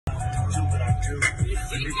Oh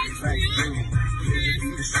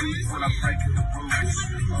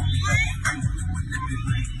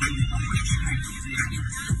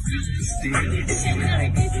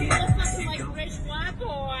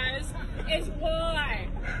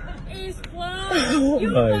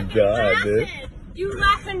my God, dude. You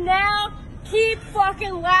laughing now? Keep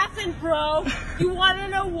fucking laughing, bro. You wanna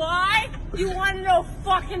know why? You wanna know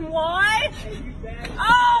fucking why?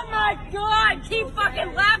 Oh my God, keep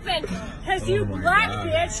fucking laughing. Cause you black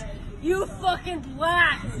bitch. You fucking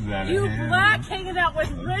black. You black hanging out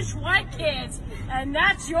with rich white kids. And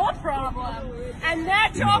that's your problem. And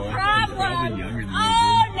that's your problem.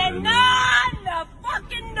 Oh, nah,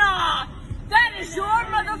 fucking nah. That is your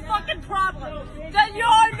motherfucking problem. Then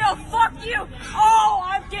you're no fuck you. Oh,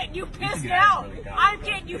 I'm getting you pissed out. I'm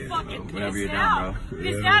getting you fucking pissed out.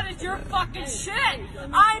 Because that is your fucking shit.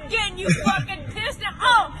 I'm getting you fucking pissed out.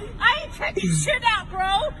 Oh, I ain't checking shit out, bro.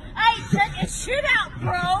 I ain't checking shit out,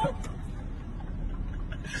 bro.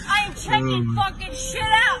 I ain't checking fucking shit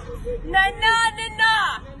out. Nah.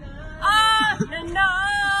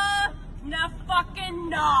 Nah fucking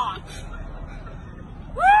nah.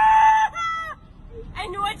 Woo!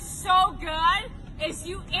 And what's so good is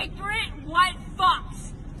you ignorant white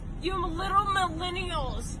fucks, you little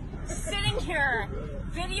millennials, sitting here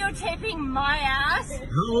videotaping my ass.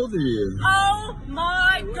 How old are you? Oh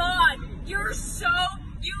my God, you're so,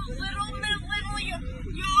 you little millennial,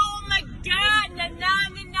 oh my God, nah.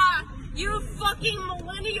 You fucking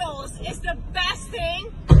millennials is the best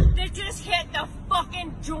thing that just hit the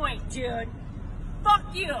fucking joint, dude.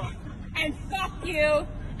 Fuck you, and fuck you.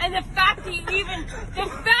 And the fact that he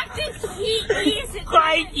eats it.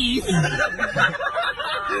 Crikey!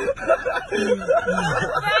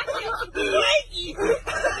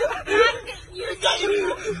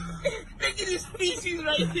 Look at his species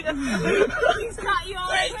right here. He's got you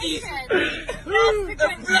all twisted.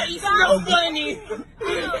 That's so funny.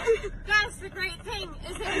 That's the great thing,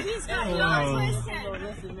 is that he's got you all twisted. So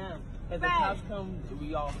listen now, if the cops come,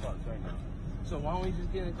 we all fucked right now. So why don't we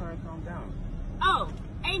just get in the car and calm down? Oh,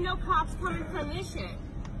 ain't no cops coming from this shit.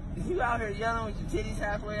 You out here yelling with your titties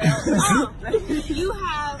halfway out? Oh, you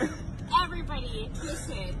have everybody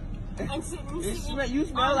twisted and sitting. You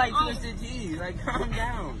smell like twisted teas. Like, calm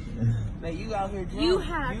down. Like, you out here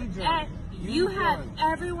drunk. You have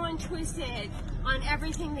everyone twisted on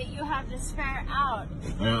everything that you have to spare out.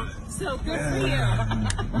 So good for you.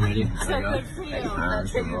 Ready? So good for you.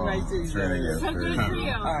 So good for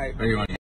you. All right.